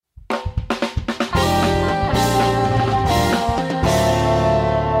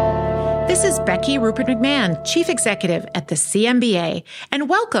Becky Ruppert McMahon, Chief Executive at the CMBA, and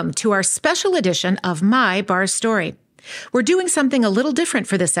welcome to our special edition of My BarStory. We're doing something a little different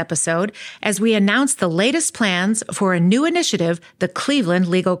for this episode as we announce the latest plans for a new initiative, the Cleveland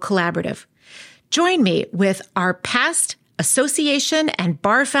Legal Collaborative. Join me with our past Association and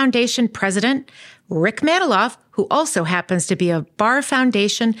Bar Foundation President, Rick Manoloff, who also happens to be a Bar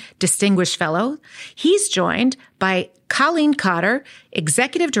Foundation Distinguished Fellow. He's joined by Colleen Cotter,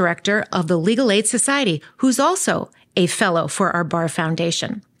 Executive Director of the Legal Aid Society, who's also a fellow for our Bar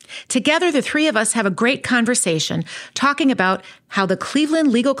Foundation. Together, the three of us have a great conversation talking about how the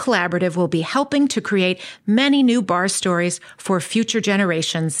Cleveland Legal Collaborative will be helping to create many new bar stories for future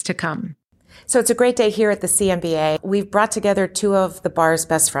generations to come. So it's a great day here at the CMBA. We've brought together two of the bar's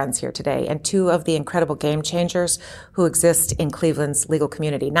best friends here today and two of the incredible game changers who exist in Cleveland's legal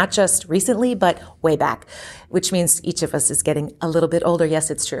community, not just recently, but way back, which means each of us is getting a little bit older.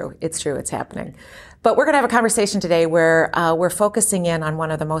 Yes, it's true. It's true. It's happening. But we're going to have a conversation today where we're focusing in on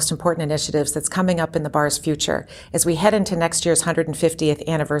one of the most important initiatives that's coming up in the bar's future. As we head into next year's 150th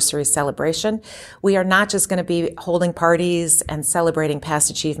anniversary celebration, we are not just going to be holding parties and celebrating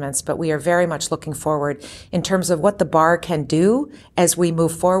past achievements, but we are very much looking forward in terms of what the bar can do as we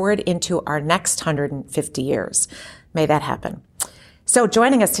move forward into our next 150 years. May that happen. So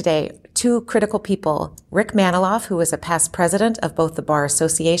joining us today, two critical people, Rick Manoloff, who is a past president of both the Bar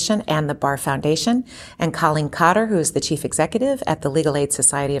Association and the Bar Foundation, and Colleen Cotter, who is the chief executive at the Legal Aid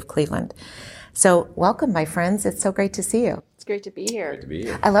Society of Cleveland. So welcome, my friends. It's so great to see you. It's great to be here. Great to be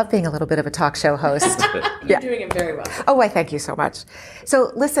here. I love being a little bit of a talk show host. You're doing it very well. Oh, why, thank you so much.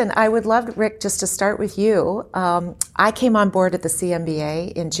 So listen, I would love, Rick, just to start with you. I came on board at the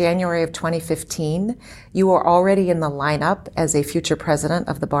CMBA in January of 2015. You were already in the lineup as a future president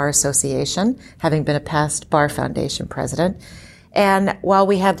of the Bar Association, having been a past Bar Foundation president. And while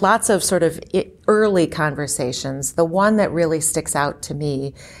we had lots of sort of early conversations, the one that really sticks out to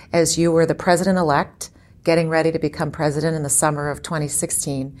me as you were the president-elect, getting ready to become president in the summer of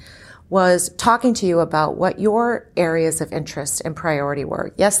 2016, was talking to you about what your areas of interest and priority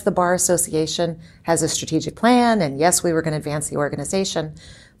were. Yes, the Bar Association has a strategic plan, and yes, we were going to advance the organization,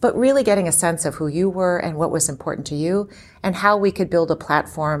 but really getting a sense of who you were and what was important to you, and how we could build a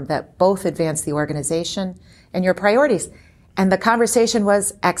platform that both advanced the organization and your priorities. And the conversation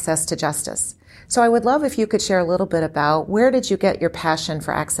was access to justice. So I would love if you could share a little bit about where did you get your passion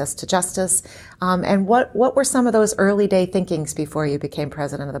for access to justice, and what were some of those early day thinkings before you became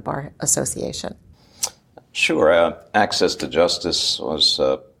president of the Bar Association? Sure. Access to justice was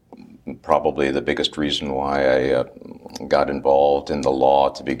probably the biggest reason why I got involved in the law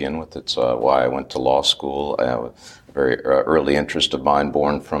to begin with. It's why I went to law school. A very early interest of mine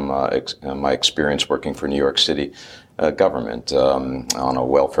born from my experience working for New York City government on a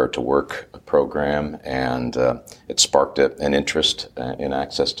welfare to work program, and it sparked an interest in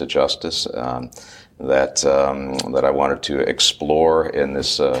access to justice that I wanted to explore in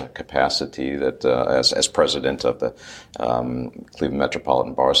this capacity that as president of the Cleveland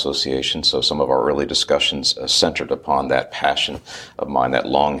Metropolitan Bar Association. So some of our early discussions centered upon that passion of mine, that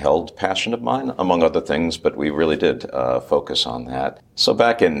long-held passion of mine, among other things, but we really did focus on that. So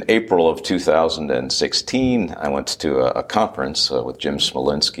back in April of 2016, I went to a conference with Jim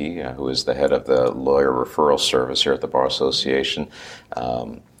Smolinski, who is the head of the Lawyer Referral Service here at the Bar Association,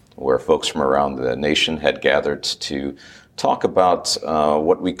 where folks from around the nation had gathered to talk about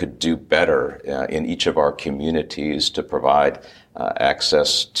what we could do better in each of our communities to provide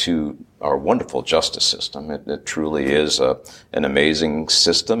access to our wonderful justice system. It truly is an amazing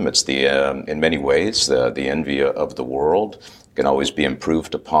system. It's in many ways the envy of the world. It can always be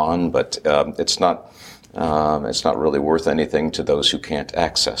improved upon, but it's not really worth anything to those who can't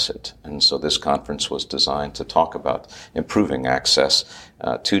access it. And so this conference was designed to talk about improving access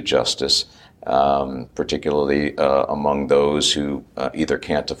to justice, particularly among those who either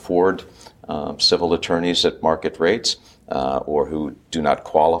can't afford civil attorneys at market rates or who do not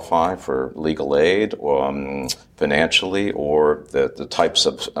qualify for legal aid or financially, or the types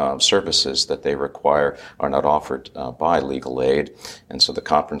of services that they require are not offered by legal aid. And so the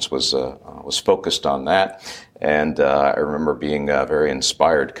conference was focused on that. And I remember being very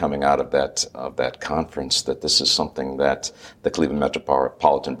inspired coming out of that conference that this is something that the Cleveland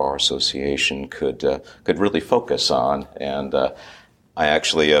Metropolitan Bar Association could really focus on. And I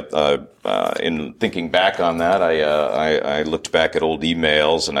actually, in thinking back on that, I looked back at old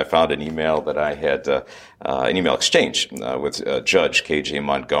emails, and I found an email that I had, an email exchange with Judge K.J.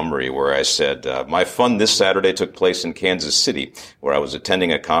 Montgomery, where I said, my fun this Saturday took place in Kansas City, where I was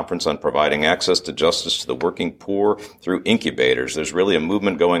attending a conference on providing access to justice to the working poor through incubators. There's really a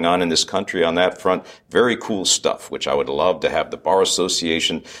movement going on in this country on that front. Very cool stuff, which I would love to have the Bar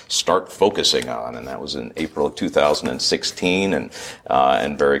Association start focusing on. And that was in April of 2016.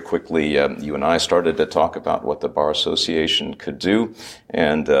 And very quickly, you and I started to talk about what the Bar Association could do.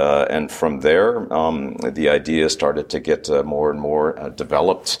 And from there, the idea started to get more and more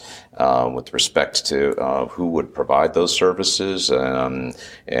developed with respect to who would provide those services.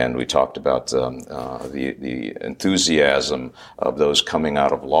 And we talked about the enthusiasm of those coming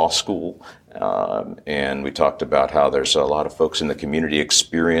out of law school. And we talked about how there's a lot of folks in the community,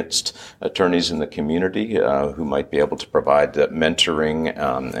 experienced attorneys in the community who might be able to provide mentoring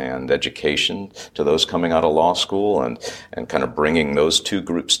and education to those coming out of law school, and kind of bringing those two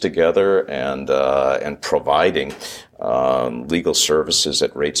groups together and providing legal services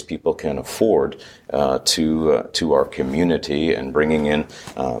at rates people can afford to our community, and bringing in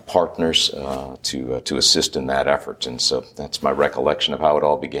partners to assist in that effort. And so that's my recollection of how it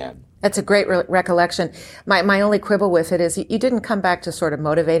all began. That's a great recollection. My only quibble with it is you didn't come back just sort of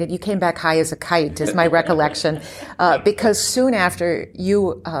motivated. You came back high as a kite, is my recollection, because soon after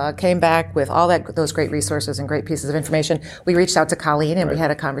you came back with all those great resources and great pieces of information, we reached out to Colleen and we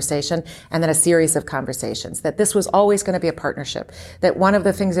had a conversation, and then a series of conversations, that this was always going to be a partnership. That one of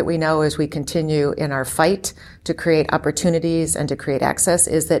the things that we know as we continue in our fight to create opportunities and to create access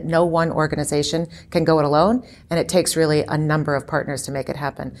is that no one organization can go it alone, and it takes really a number of partners to make it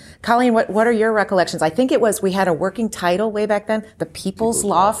happen. Colleen, what are your recollections? I think we had a working title way back then, the People's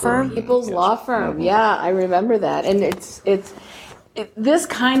Law Firm. People's Law Firm. Yeah, I remember that. And this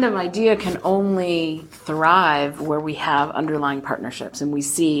kind of idea can only thrive where we have underlying partnerships, and we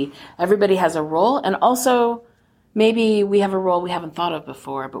see everybody has a role, and also maybe we have a role we haven't thought of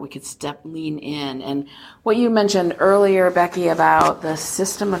before, but we could lean in. And what you mentioned earlier, Becky, about the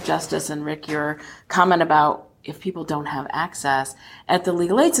system of justice, and Rick, your comment about if people don't have access. At the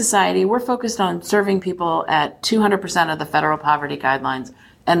Legal Aid Society, we're focused on serving people at 200% of the federal poverty guidelines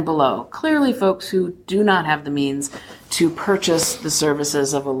and below. Clearly, folks who do not have the means to purchase the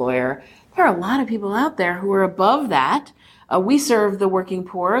services of a lawyer. There are a lot of people out there who are above that. We serve the working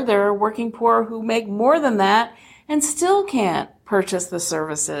poor. There are working poor who make more than that and still can't purchase the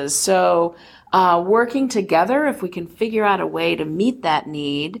services. So working together, if we can figure out a way to meet that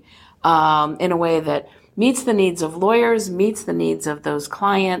need in a way that meets the needs of lawyers, meets the needs of those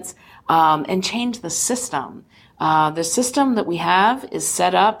clients, and change the system. The system that we have is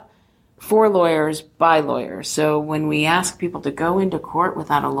set up for lawyers by lawyers. So when we ask people to go into court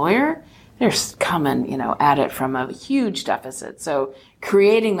without a lawyer, they're coming, at it from a huge deficit. So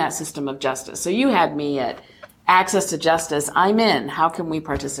creating that system of justice. So you had me at access to justice. I'm in. How can we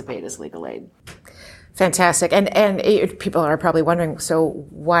participate as legal aid? Fantastic. And people are probably wondering, so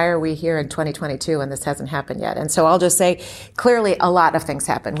why are we here in 2022 and this hasn't happened yet? And so I'll just say, clearly a lot of things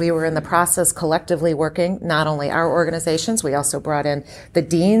happened. We were in the process collectively working, not only our organizations, we also brought in the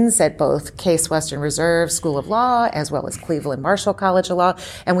deans at both Case Western Reserve School of Law, as well as Cleveland Marshall College of Law.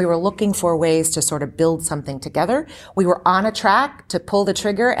 And we were looking for ways to sort of build something together. We were on a track to pull the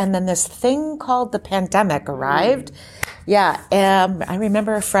trigger, and then this thing called the pandemic arrived. Yeah, I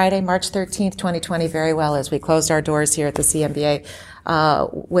remember Friday, March 13th, 2020 very well, as we closed our doors here at the CMBA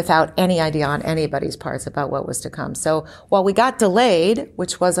without any idea on anybody's parts about what was to come. So while we got delayed,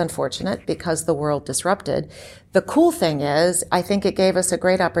 which was unfortunate because the world disrupted, the cool thing is I think it gave us a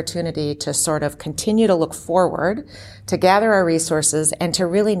great opportunity to sort of continue to look forward, to gather our resources, and to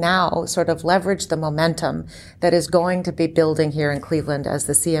really now sort of leverage the momentum that is going to be building here in Cleveland as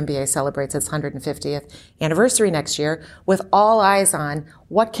the CMBA celebrates its 150th anniversary next year, with all eyes on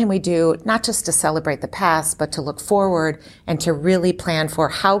what can we do, not just to celebrate the past, but to look forward and to really plan for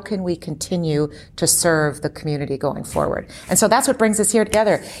how can we continue to serve the community going forward. And so that's what brings us here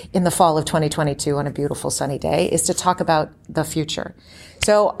together in the fall of 2022 on a beautiful sunny day, is to talk about the future.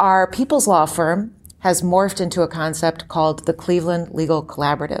 So our People's Law Firm has morphed into a concept called the Cleveland Legal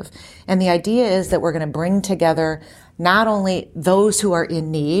Collaborative. And the idea is that we're going to bring together not only those who are in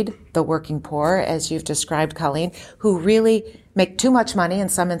need, the working poor, as you've described, Colleen, who really make too much money in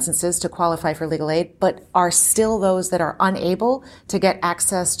some instances to qualify for legal aid, but are still those that are unable to get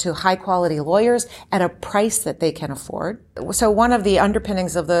access to high quality lawyers at a price that they can afford. So one of the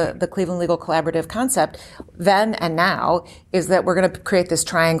underpinnings of the Cleveland Legal Collaborative concept then and now is that we're going to create this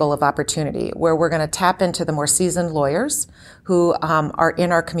triangle of opportunity where we're going to tap into the more seasoned lawyers who are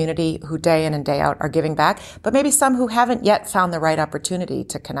in our community, who day in and day out are giving back, but maybe some who haven't yet found the right opportunity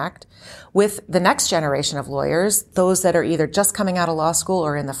to connect with the next generation of lawyers, those that are either just coming out of law school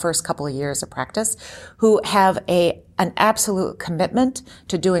or in the first couple of years of practice, who have an absolute commitment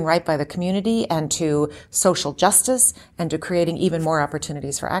to doing right by the community and to social justice and to creating even more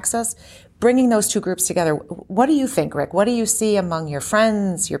opportunities for access. Bringing those two groups together, what do you think, Rick? What do you see among your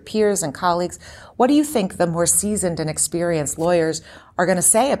friends, your peers and colleagues? What do you think the more seasoned and experienced lawyers are going to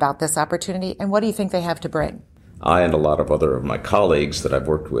say about this opportunity, and what do you think they have to bring? I and a lot of other of my colleagues that I've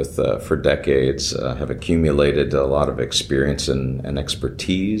worked with for decades have accumulated a lot of experience and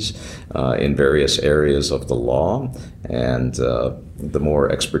expertise in various areas of the law. And the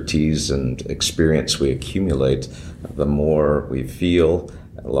more expertise and experience we accumulate, the more we feel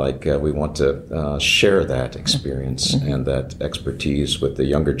like we want to share that experience and that expertise with the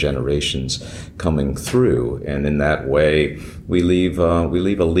younger generations coming through. And in that way, we leave a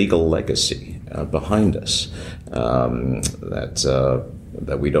legal legacy behind us.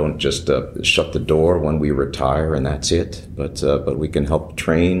 That we don't just shut the door when we retire and that's it, but we can help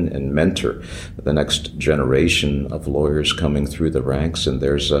train and mentor the next generation of lawyers coming through the ranks. And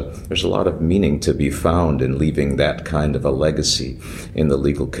there's a lot of meaning to be found in leaving that kind of a legacy in the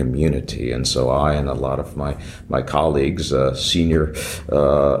legal community. And so I and a lot of my colleagues, senior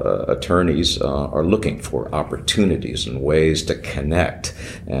attorneys, are looking for opportunities and ways to connect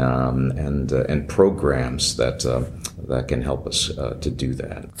and programs that can help us to do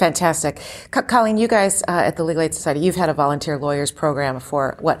that. Fantastic. Colleen, you guys at the Legal Aid Society, you've had a volunteer lawyers program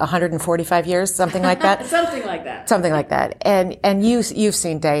for, 145 years? Something like that? Something like that. Something like that. And you've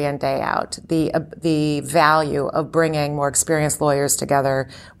seen day in, day out the value of bringing more experienced lawyers together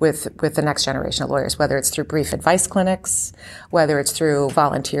with the next generation of lawyers, whether it's through brief advice clinics, whether it's through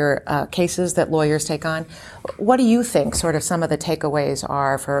volunteer cases that lawyers take on. What do you think sort of some of the takeaways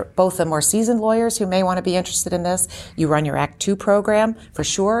are for both the more seasoned lawyers who may want to be interested in this? You run your Act 2 program for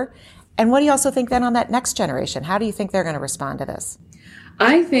sure. And what do you also think then on that next generation? How do you think they're going to respond to this?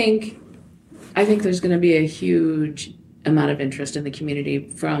 I think there's going to be a huge amount of interest in the community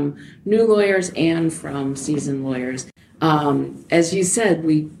from new lawyers and from seasoned lawyers. As you said,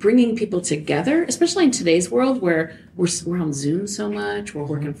 bringing people together, especially in today's world where we're on Zoom so much, we're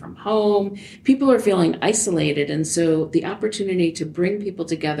working from home, people are feeling isolated. And so the opportunity to bring people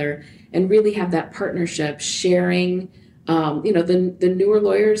together and really have that partnership, sharing, the newer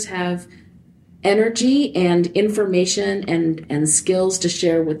lawyers have energy and information and skills to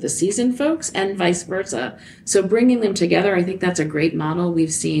share with the seasoned folks and vice versa. So bringing them together, I think that's a great model.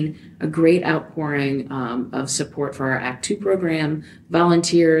 We've seen a great outpouring of support for our Act 2 program,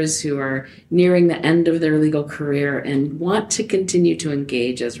 volunteers who are nearing the end of their legal career and want to continue to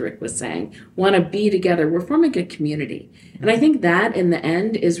engage, as Rick was saying, want to be together. We're forming a community. And I think that in the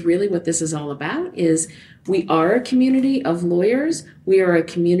end is really what this is all about, is we are a community of lawyers. We are a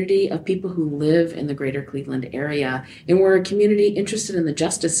community of people who live in the greater Cleveland area, and we're a community interested in the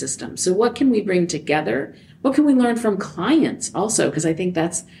justice system. So what can we bring together? What can we learn from clients also? Because I think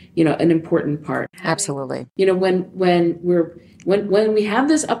that's, an important part. Absolutely. When we have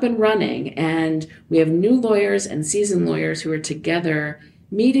this up and running and we have new lawyers and seasoned lawyers who are together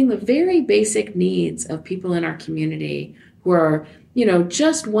meeting the very basic needs of people in our community who are,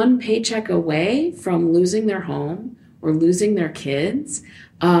 just one paycheck away from losing their home or losing their kids,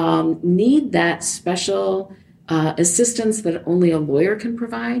 need that special assistance that only a lawyer can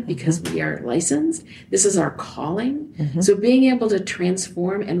provide because we are licensed. This is our calling. So being able to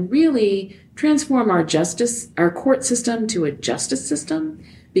transform and really transform our court system to a justice system,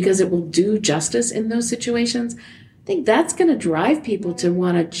 because it will do justice in those situations, I think that's going to drive people to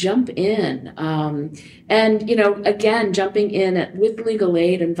want to jump in. Again, jumping in with legal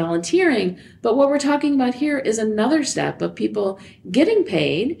aid and volunteering. But what we're talking about here is another step of people getting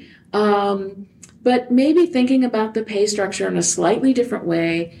paid, but maybe thinking about the pay structure in a slightly different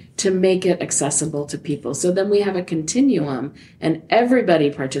way to make it accessible to people. So then we have a continuum and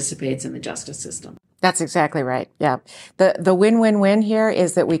everybody participates in the justice system. That's exactly right. Yeah. The win-win-win here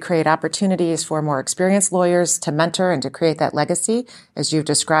is that we create opportunities for more experienced lawyers to mentor and to create that legacy, as you've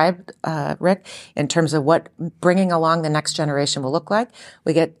described, Rick, in terms of what bringing along the next generation will look like.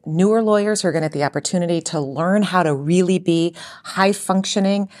 We get newer lawyers who are going to get the opportunity to learn how to really be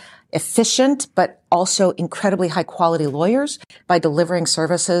high-functioning, efficient, but also incredibly high quality lawyers by delivering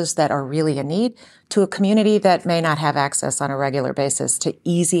services that are really in need to a community that may not have access on a regular basis to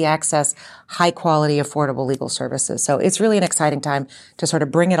easy access, high quality, affordable legal services. So it's really an exciting time to sort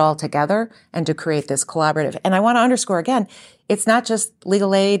of bring it all together and to create this collaborative. And I want to underscore again, it's not just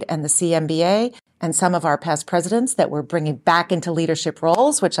legal aid and the CMBA and some of our past presidents that we're bringing back into leadership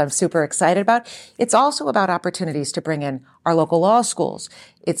roles, which I'm super excited about. It's also about opportunities to bring in our local law schools.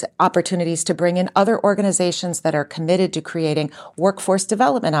 It's opportunities to bring in other organizations that are committed to creating workforce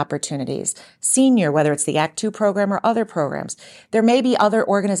development opportunities, senior, whether it's the Act Two program or other programs. There may be other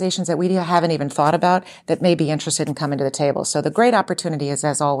organizations that we haven't even thought about that may be interested in coming to the table. So the great opportunity is,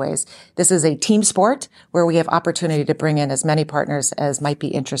 as always, this is a team sport where we have opportunity to bring in as many partners as might be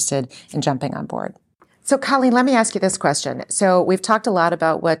interested in jumping on board. So, Colleen, let me ask you this question. So we've talked a lot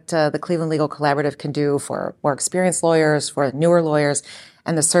about what the Cleveland Legal Collaborative can do for more experienced lawyers, for newer lawyers,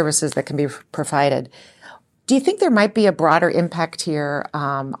 and the services that can be provided. Do you think there might be a broader impact here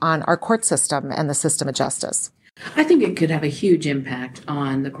on our court system and the system of justice? I think it could have a huge impact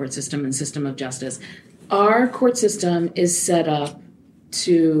on the court system and system of justice. Our court system is set up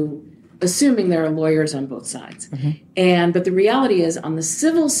to assuming there are lawyers on both sides. But the reality is, on the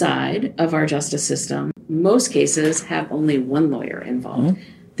civil side of our justice system, most cases have only one lawyer involved.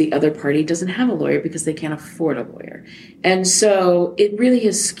 The other party doesn't have a lawyer because they can't afford a lawyer. And so it really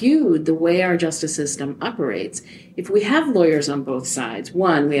has skewed the way our justice system operates. If we have lawyers on both sides,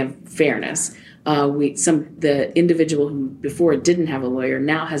 one, we have fairness. The individual who before didn't have a lawyer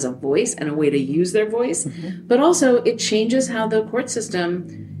now has a voice and a way to use their voice. But also it changes how the court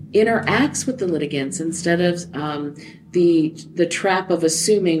system interacts with the litigants instead of the trap of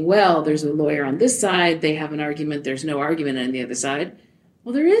assuming, well, there's a lawyer on this side, they have an argument, there's no argument on the other side.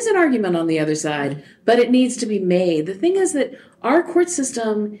 Well, there is an argument on the other side, but it needs to be made. The thing is that our court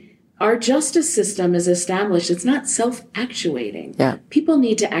system, our justice system is established. It's not self-actuating. People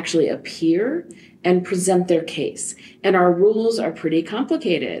need to actually appear and present their case. And our rules are pretty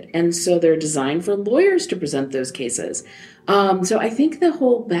complicated. And so they're designed for lawyers to present those cases. So I think the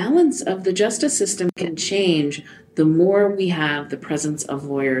whole balance of the justice system can change the more we have the presence of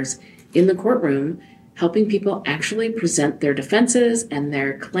lawyers in the courtroom, helping people actually present their defenses and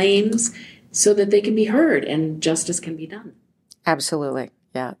their claims so that they can be heard and justice can be done. Absolutely.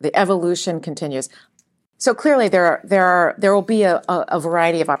 Yeah. The evolution continues. So clearly there will be a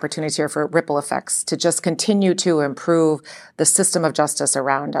variety of opportunities here for ripple effects to just continue to improve the system of justice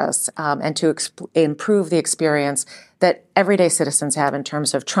around us, and to improve the experience that everyday citizens have in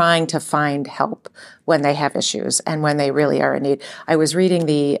terms of trying to find help when they have issues and when they really are in need. I was reading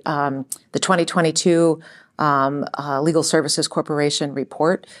the 2022 Legal Services Corporation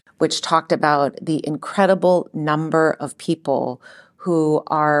report, which talked about the incredible number of people who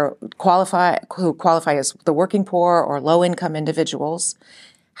qualify as the working poor or low-income individuals,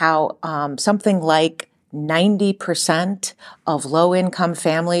 how something like 90% of low-income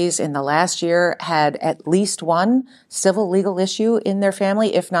families in the last year had at least one civil legal issue in their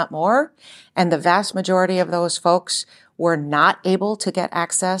family, if not more, and the vast majority of those folks were not able to get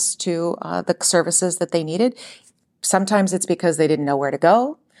access to the services that they needed. Sometimes it's because they didn't know where to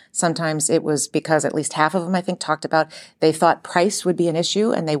go. Sometimes it was because at least half of them, I think, talked about they thought price would be an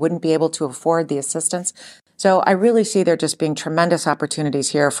issue and they wouldn't be able to afford the assistance. So I really see there just being tremendous opportunities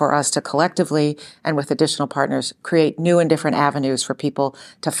here for us to collectively and with additional partners create new and different avenues for people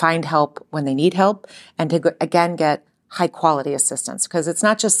to find help when they need help and to, again, get high quality assistance, because it's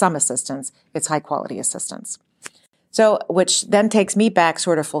not just some assistance, it's high quality assistance. So, which then takes me back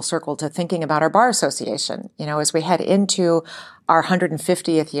sort of full circle to thinking about our Bar Association. You know, as we head into our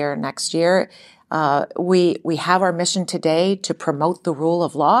 150th year next year, we have our mission today to promote the rule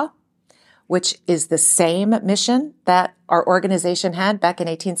of law, which is the same mission that our organization had back in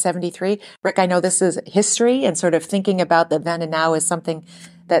 1873. Rick, I know this is history, and sort of thinking about the then and now is something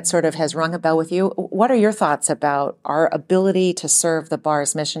that sort of has rung a bell with you. What are your thoughts about our ability to serve the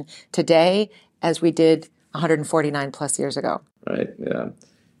bar's mission today as we did 149 plus years ago? Right. Yeah.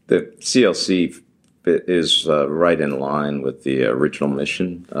 The CLC is right in line with the original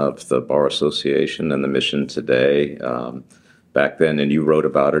mission of the Bar Association and the mission today. Back then, and you wrote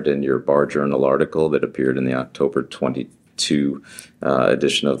about it in your Bar Journal article that appeared in the October 22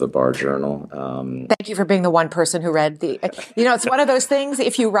 edition of the Bar Journal. Thank you for being the one person who read the, it's one of those things,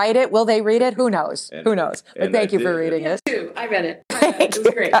 if you write it, will they read it? Who knows? Who knows? But thank you for reading it. I read it. It was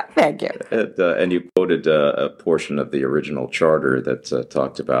great. Thank you. And you quoted a portion of the original charter that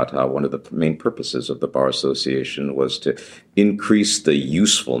talked about how one of the main purposes of the Bar Association was to increase the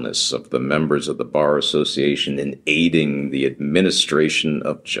usefulness of the members of the Bar Association in aiding the administration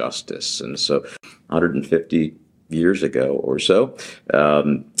of justice. And so 150 years ago or so,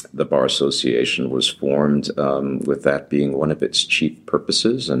 the Bar Association was formed with that being one of its chief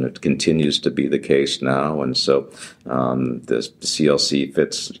purposes, and it continues to be the case now. And so the CLC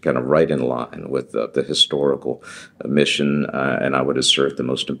fits kind of right in line with the historical mission, and I would assert the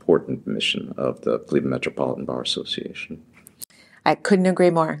most important mission of the Cleveland Metropolitan Bar Association. I couldn't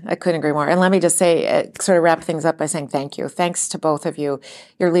agree more. And let me just say, sort of wrap things up by saying thank you. Thanks to both of you,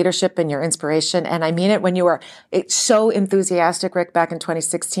 your leadership and your inspiration. And I mean it when you were so enthusiastic, Rick, back in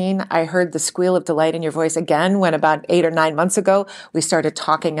 2016. I heard the squeal of delight in your voice again when about 8 or 9 months ago, we started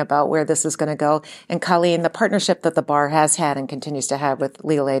talking about where this is going to go. And Colleen, the partnership that the bar has had and continues to have with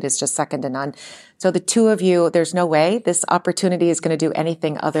Legal Aid is just second to none. So the two of you, there's no way this opportunity is going to do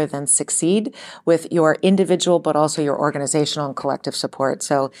anything other than succeed with your individual, but also your organizational and collective support.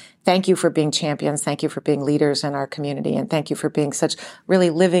 So thank you for being champions. Thank you for being leaders in our community. And thank you for being such really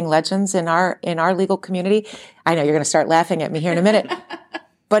living legends in our legal community. I know you're going to start laughing at me here in a minute,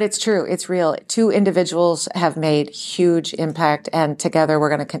 but it's true. It's real. Two individuals have made huge impact, and together we're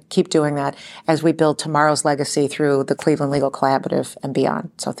going to keep doing that as we build tomorrow's legacy through the Cleveland Legal Collaborative and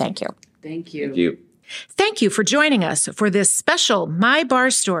beyond. So thank you. Thank you. Thank you. Thank you for joining us for this special My Bar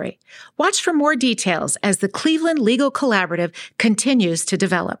Story. Watch for more details as the Cleveland Legal Collaborative continues to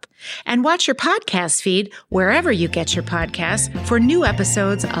develop. And watch your podcast feed wherever you get your podcasts for new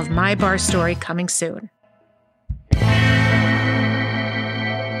episodes of My Bar Story coming soon.